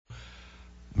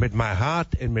with my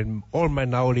heart and with all my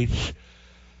knowledge,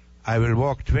 I will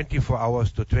work 24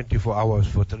 hours to 24 hours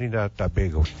for Trinidad and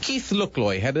Tobago. Keith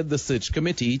Lookloy headed the search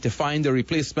committee to find a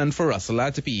replacement for Russell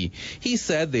Atipi. He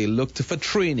said they looked for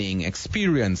training,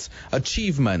 experience,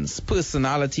 achievements,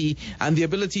 personality, and the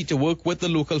ability to work with the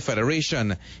local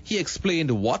federation. He explained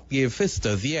what gave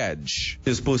Pfister the edge.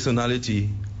 His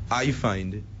personality, I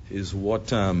find, is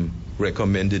what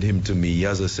recommended him to me. He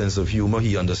has a sense of humor.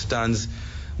 He understands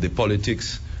the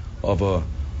politics of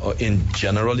in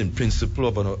general, in principle,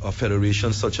 of a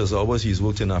federation such as ours. He's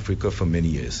worked in Africa for many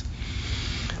years.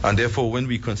 And therefore, when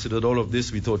we considered all of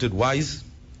this, we thought it wise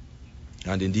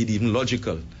and indeed even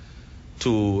logical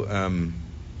to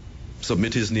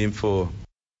submit his name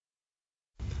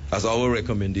as our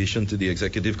recommendation to the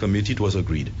executive committee. It was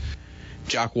agreed.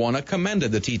 Jack Warner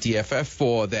commended the TTFF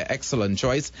for their excellent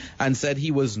choice and said he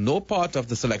was no part of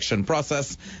the selection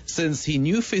process since he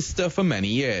knew Pfister for many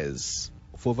years.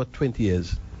 For over 20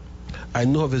 years. I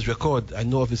know of his record, I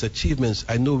know of his achievements,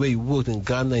 I know where he worked in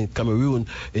Ghana, in Cameroon,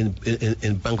 in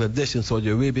Bangladesh, in Saudi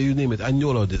Arabia, you name it. I know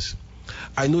all of this.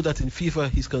 I know that in FIFA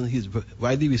he's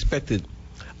widely respected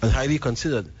and highly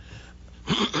considered.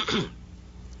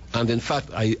 And in fact,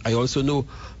 I also know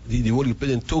the role he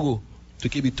played in Togo to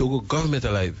keep the Togo government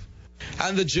alive.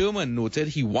 And the German noted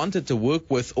he wanted to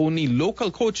work with only local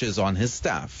coaches on his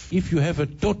staff. If you have a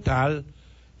total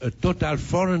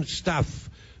foreign staff,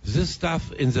 this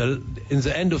staff, in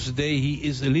the end of the day, he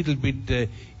is a little bit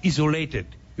isolated.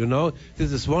 You know,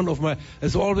 this is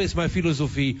it's always my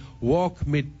philosophy: work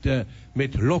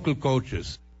with local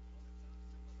coaches.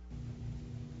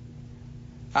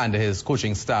 And his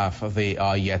coaching staff, they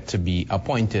are yet to be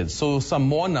appointed. So some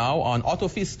more now on Otto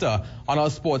Pfister on our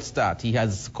sports stat. He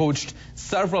has coached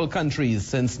several countries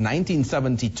since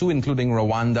 1972, including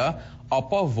Rwanda,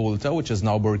 Upper Volta, which is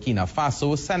now Burkina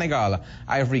Faso, Senegal,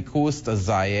 Ivory Coast,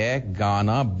 Zaire,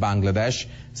 Ghana, Bangladesh,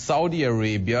 Saudi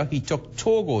Arabia. He took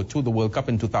Togo to the World Cup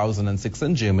in 2006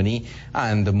 in Germany,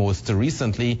 and most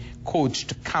recently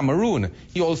coached Cameroon.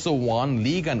 He also won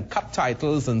league and cup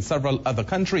titles in several other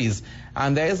countries.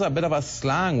 And there is a bit of a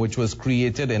slang which was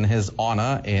created in his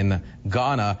honor in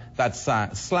Ghana. That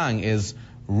slang is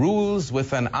rules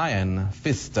with an iron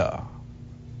fister.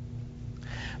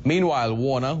 Meanwhile,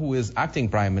 Warner, who is acting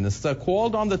Prime Minister,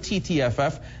 called on the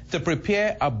TTFF to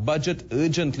prepare a budget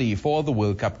urgently for the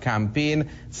World Cup campaign,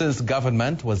 since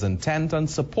government was intent on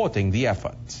supporting the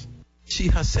effort. She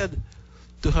has said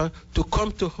to her to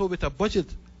come to her with a budget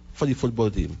for the football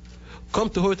team.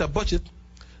 Come to her with a budget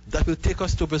that will take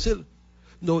us to Brazil.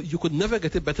 No, you could never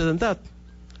get it better than that.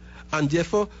 And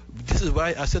therefore, this is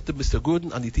why I said to Mr.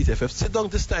 Gordon and the TTFF, sit down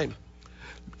this time.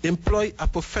 Employ a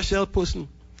professional person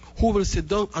who will sit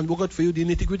down and work out for you the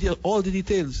nitty-gritty and all the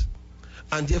details.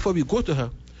 And therefore we go to her,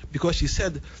 because she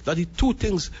said that the two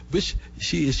things which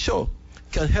she is sure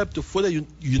can help to further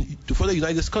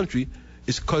unite this country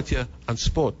is culture and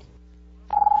sport.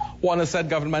 Warner said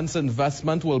government's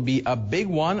investment will be a big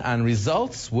one and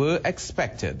results were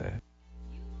expected.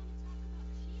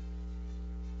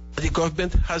 The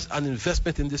government has an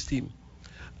investment in this team,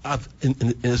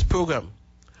 in its program.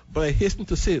 But I hasten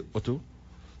to say, Otto,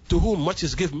 to whom much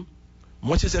is given,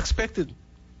 much is expected.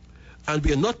 And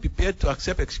we are not prepared to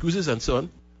accept excuses and so on.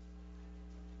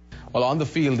 Well, on the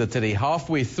field today,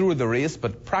 halfway through the race,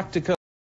 but practical